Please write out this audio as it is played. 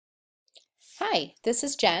Hi, this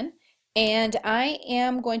is Jen, and I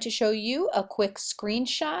am going to show you a quick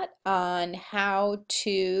screenshot on how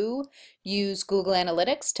to use Google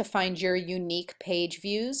Analytics to find your unique page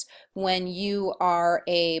views when you are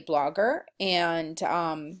a blogger and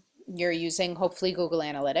you're using hopefully Google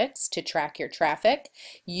Analytics to track your traffic.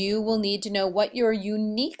 You will need to know what your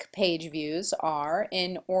unique page views are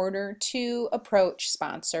in order to approach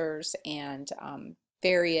sponsors and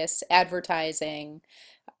various advertising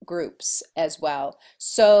groups as well.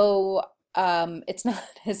 So it's not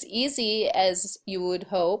as easy as you would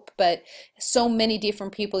hope, but so many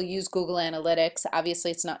different people use Google Analytics. Obviously,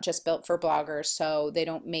 it's not just built for bloggers, so they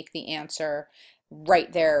don't make the answer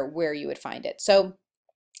right there where you would find it. So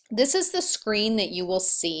this is the screen that you will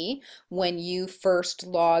see when you first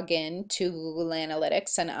log in to Google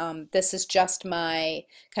Analytics, and this is just my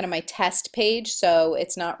kind of my test page, so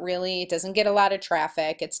it's not really, it doesn't get a lot of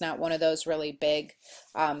traffic. It's not one of those really big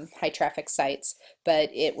high traffic sites, but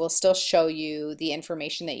it will still show you the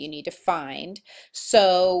information that you need to find.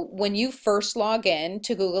 So when you first log in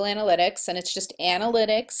to Google Analytics, and it's just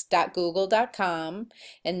analytics.google.com,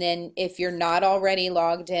 and then if you're not already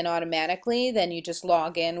logged in automatically, then you just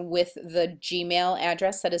log in with the Gmail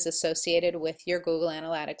address that is associated with your Google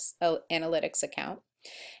Analytics account.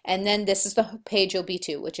 And then this is the page you'll be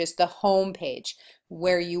to, which is the home page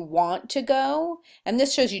where you want to go. And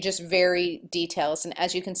this shows you just very details. And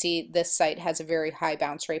as you can see, this site has a very high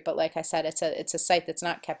bounce rate, but like I said, it's a site that's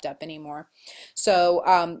not kept up anymore. So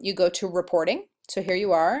you go to reporting. So here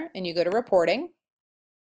you are, and you go to reporting.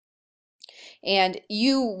 And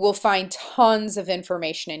you will find tons of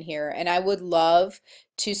information in here, and I would love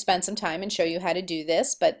to spend some time and show you how to do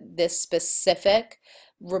this, but this specific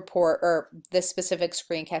report or this specific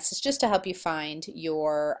screencast is just to help you find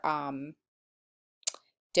your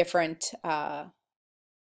different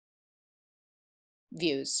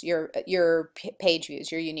views, your page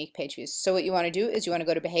views, your unique page views. So what you want to do is you want to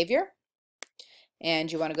go to behavior,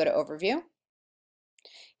 and you want to go to overview.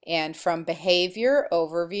 And from behavior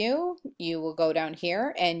overview, you will go down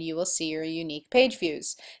here and you will see your unique page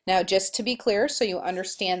views. Now, just to be clear, so you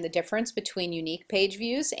understand the difference between unique page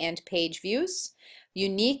views and page views,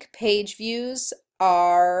 unique page views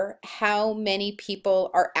are how many people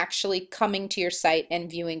are actually coming to your site and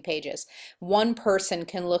viewing pages. One person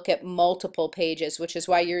can look at multiple pages, which is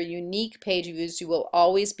why your unique page views will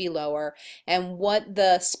always be lower. And what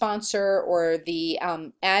the sponsor or the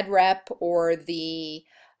ad rep or the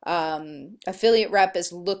affiliate rep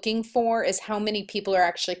is looking for is how many people are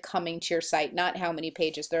actually coming to your site, not how many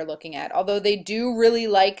pages they're looking at. Although they do really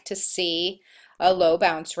like to see a low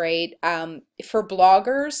bounce rate. For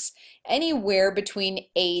bloggers, anywhere between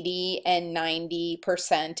 80 and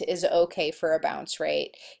 90% is okay for a bounce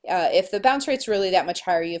rate. If the bounce rate's really that much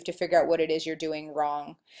higher, you have to figure out what it is you're doing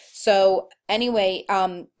wrong. So anyway,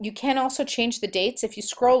 you can also change the dates. If you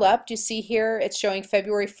scroll up, do you see here it's showing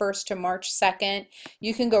February 1st to March 2nd.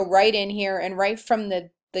 You can go right in here, and right from the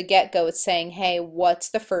get-go it's saying, hey, what's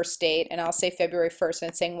the first date? And I'll say February 1st, and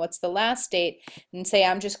it's saying what's the last date, and say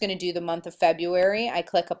I'm just going to do the month of February. I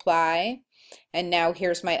click apply, and now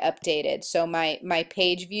here's my updated. So my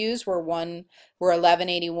page views were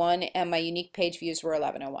 1181, and my unique page views were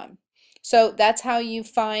 1101. So that's how you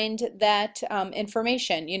find that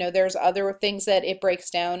information. You know, there's other things that it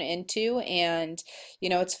breaks down into, and you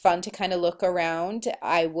know, it's fun to kind of look around.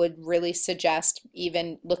 I would really suggest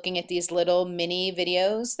even looking at these little mini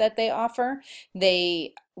videos that they offer.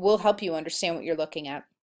 They will help you understand what you're looking at.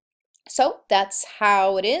 So that's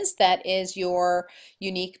how it is. That is your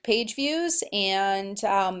unique page views, and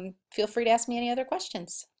feel free to ask me any other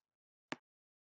questions.